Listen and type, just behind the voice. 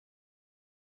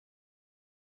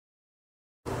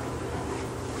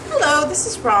this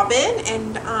is Robin,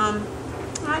 and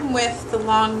I'm with the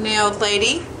long-nailed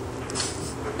lady.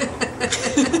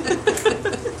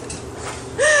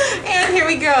 And here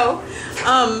we go.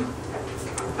 I'm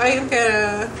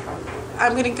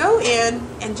gonna go in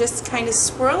and just kind of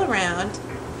swirl around.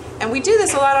 And we do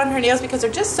this a lot on her nails because they're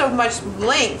just so much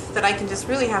length that I can just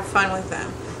really have fun with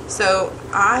them. So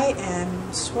I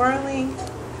am swirling.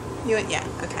 Yeah,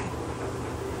 okay.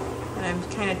 And I'm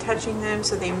kind of touching them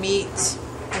so they meet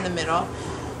in the middle.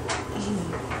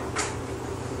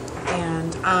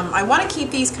 And I want to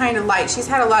keep these kind of light. She's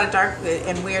had a lot of dark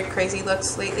and weird, crazy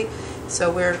looks lately,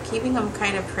 so we're keeping them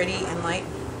kind of pretty and light.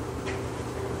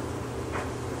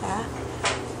 Yeah,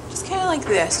 just kind of like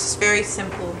this, just very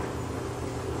simple.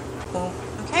 Boom.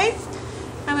 Okay,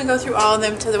 I'm gonna go through all of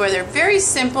them to where they're very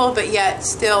simple, but yet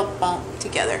still boom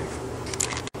together.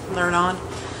 Learn on.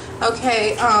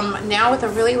 Okay, now with a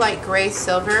really light gray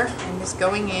silver, I'm just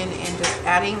going in and just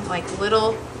adding like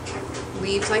little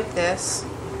leaves like this.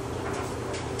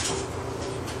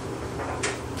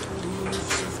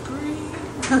 Leaves of green.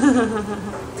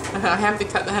 I have to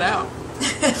cut that out.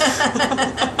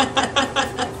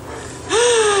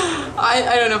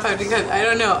 I don't know if I have to cut. I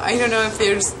don't know if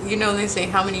there's, you know, they say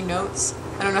how many notes.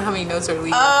 I don't know how many notes are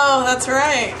leaving. Oh, that's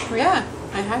right. Yeah,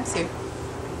 I had to.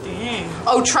 Dang.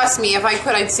 Oh, trust me, if I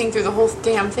could, I'd sing through the whole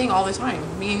damn thing all the time.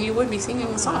 Me and you would be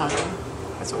singing the song.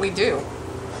 That's what we do.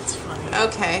 That's funny.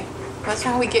 Okay, that's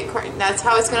how we get. That's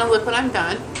how it's gonna look when I'm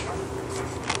done.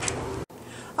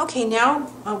 Okay, now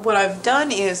what I've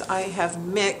done is I have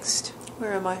mixed.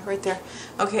 Where am I? Right there.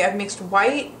 Okay, I've mixed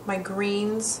white, my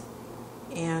greens,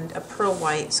 and a pearl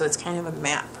white, so it's kind of a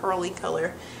matte pearly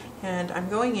color. And I'm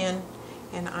going in,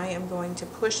 and I am going to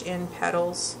push in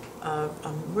petals of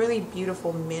a really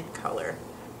beautiful mint color.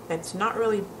 It's not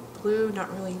really blue,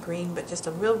 not really green, but just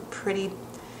a real pretty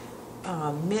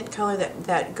mint color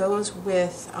that goes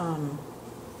with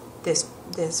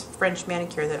this French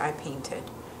manicure that I painted.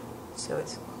 So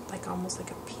it's like almost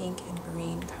like a pink and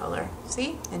green color.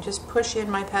 See? And just push in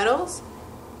my petals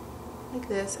like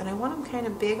this. And I want them kind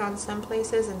of big on some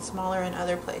places and smaller in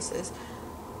other places.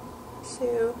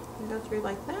 So I go through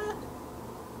like that.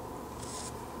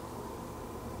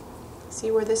 See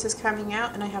where this is coming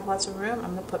out, and I have lots of room.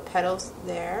 I'm going to put petals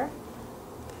there,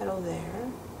 petal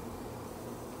there,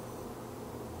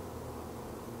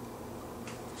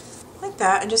 like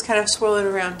that, and just kind of swirl it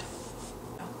around.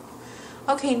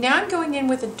 Okay, now I'm going in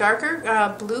with a darker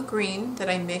blue-green that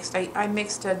I mixed. I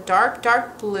mixed a dark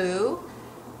blue,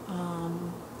 a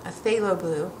phthalo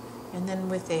blue, and then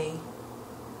with a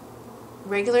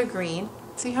regular green.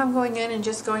 See how I'm going in and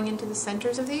just going into the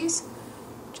centers of these?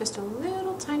 Just a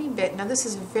little tiny bit. Now this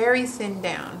is very thin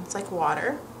down. It's like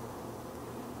water.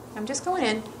 I'm just going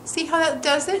in. See how that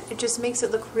does it? It just makes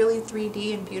it look really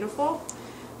 3D and beautiful.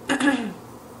 I'm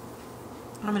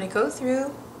going to go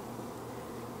through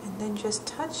and then just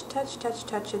touch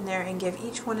in there and give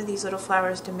each one of these little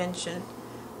flowers dimension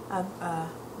of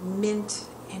mint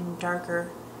and darker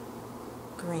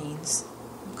greens.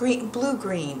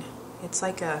 Blue-green. It's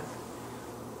like a,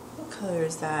 what color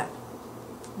is that?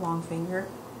 Long finger.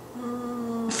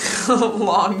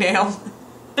 Long nail.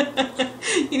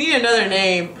 You need another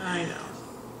name. I know.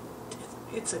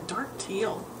 It's a dark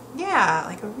teal. Yeah,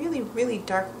 like a really, really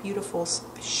dark, beautiful,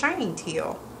 shining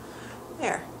teal.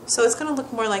 There. So it's going to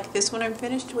look more like this when I'm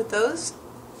finished with those.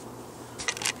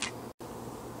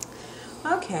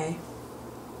 Okay.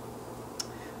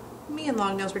 Me and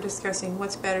Longnails were discussing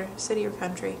what's better, city or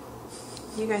country.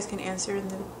 You guys can answer in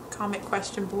the comment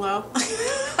question below.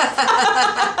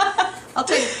 I'll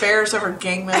take bears over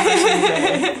gang members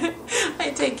any day. I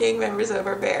take gang members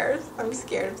over bears. I'm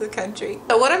scared of the country.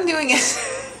 So what I'm doing is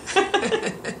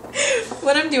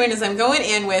I'm going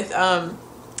in with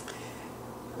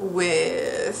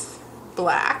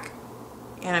black,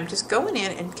 and I'm just going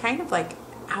in and kind of like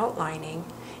outlining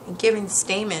and giving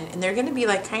stamen, and they're going to be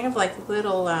like kind of like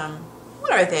little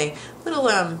what are they? Little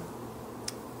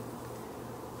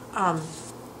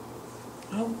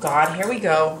oh God, here we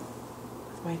go.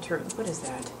 My turn. What is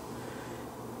that?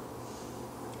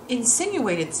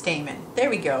 Insinuated stamen. There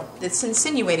we go. It's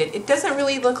insinuated. It doesn't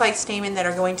really look like stamen that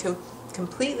are going to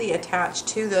completely attach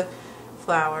to the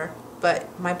flower,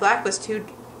 but my black was too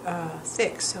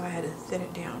thick, so I had to thin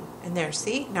it down. And there,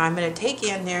 see? Now I'm going to take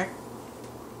in there,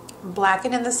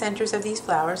 blacken in the centers of these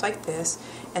flowers like this,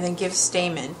 and then give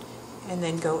stamen, and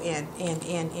then go in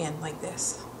like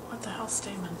this. What the hell,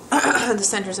 stamen? The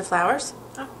centers of flowers.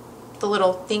 Oh. The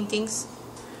little things.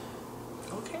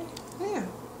 Okay. Yeah.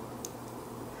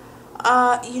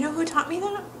 You know who taught me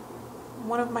that?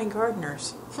 One of my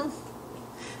gardeners. And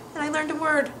I learned a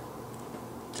word.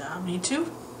 Me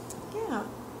too. Yeah.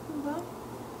 Well,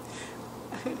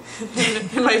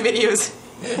 in my videos,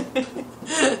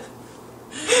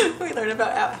 we learn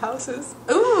about outhouses.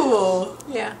 Ooh.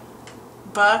 Yeah.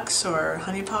 Bucks or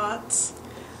honeypots.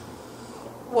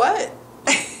 What?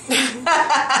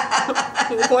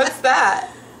 What's that?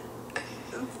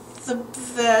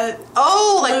 The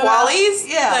Oh, like Wally's?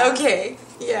 Yeah. Okay.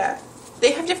 Yeah.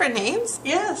 They have different names?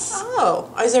 Yes.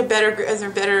 Oh. Is there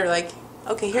better like,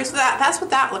 okay, here's that. That's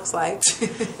what that looks like.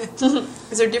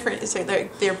 Is there different, is there,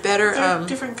 they're better, They're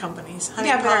different companies.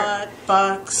 yeah, Honeypot,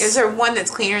 Bucks. is there one that's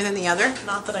cleaner than the other?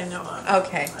 Not that I know of.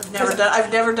 Okay.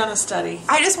 I've never done a study.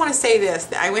 I just want to say this.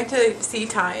 I went to see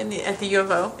Ty at the U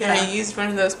of O, and I Yeah. used one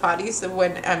of those potties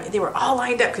when they were all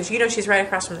lined up, because she's right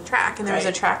across from the track, and there was a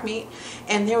Right. track meet,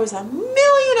 and there was a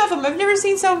million of them. I've never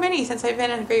seen so many since I've been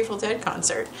at a Grateful Dead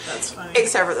concert. That's funny.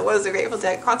 Except for the ones the Grateful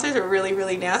Dead concerts were really,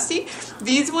 really nasty.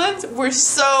 These ones were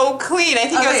so clean. I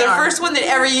think I was they the are. first one that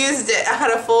ever used it. I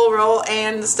had a full roll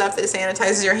and the stuff that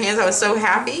sanitizes your hands. I was so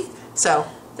happy. So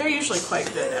They're usually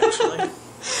quite good, actually.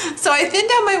 So I thinned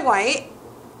down my white,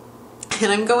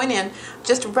 and I'm going in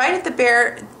just right at the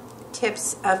bare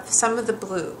tips of some of the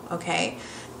blue, okay?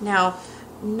 Now,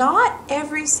 not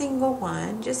every single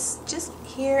one, just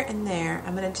here and there.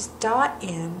 I'm going to just dot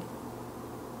in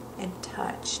and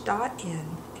touch, dot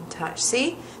in and touch.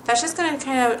 See? That's just going to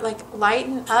kind of like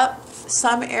lighten up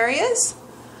some areas,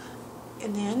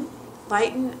 and then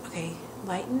lighten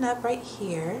up right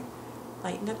here,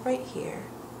 lighten up right here,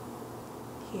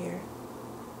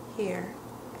 here,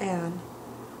 and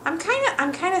I'm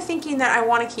kind of thinking that I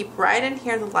want to keep right in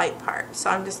here the light part. So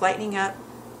I'm just lightening up,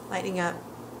 lightening up,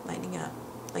 lightening up,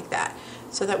 like that.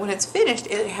 So that when it's finished,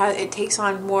 it takes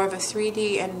on more of a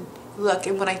 3D and look.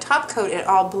 And when I top coat, it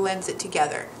all blends it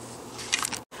together.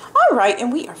 All right,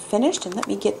 and we are finished. And let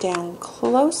me get down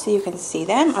close so you can see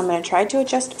them. I'm going to try to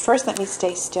adjust. First, let me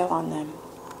stay still on them.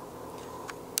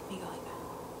 Let me go like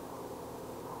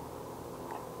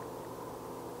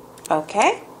that.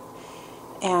 Okay.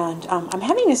 And I'm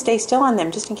having to stay still on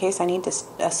them just in case I need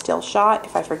a still shot,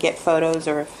 if I forget photos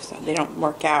or if they don't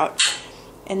work out.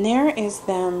 And there is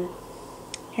them.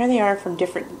 Here they are from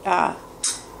different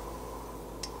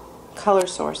color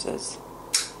sources,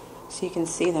 so you can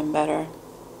see them better.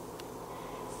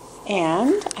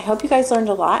 And I hope you guys learned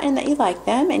a lot and that you like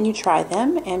them and you try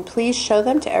them. And please show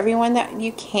them to everyone that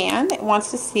you can that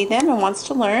wants to see them and wants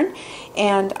to learn.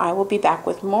 And I will be back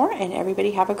with more. And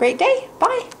everybody have a great day.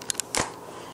 Bye.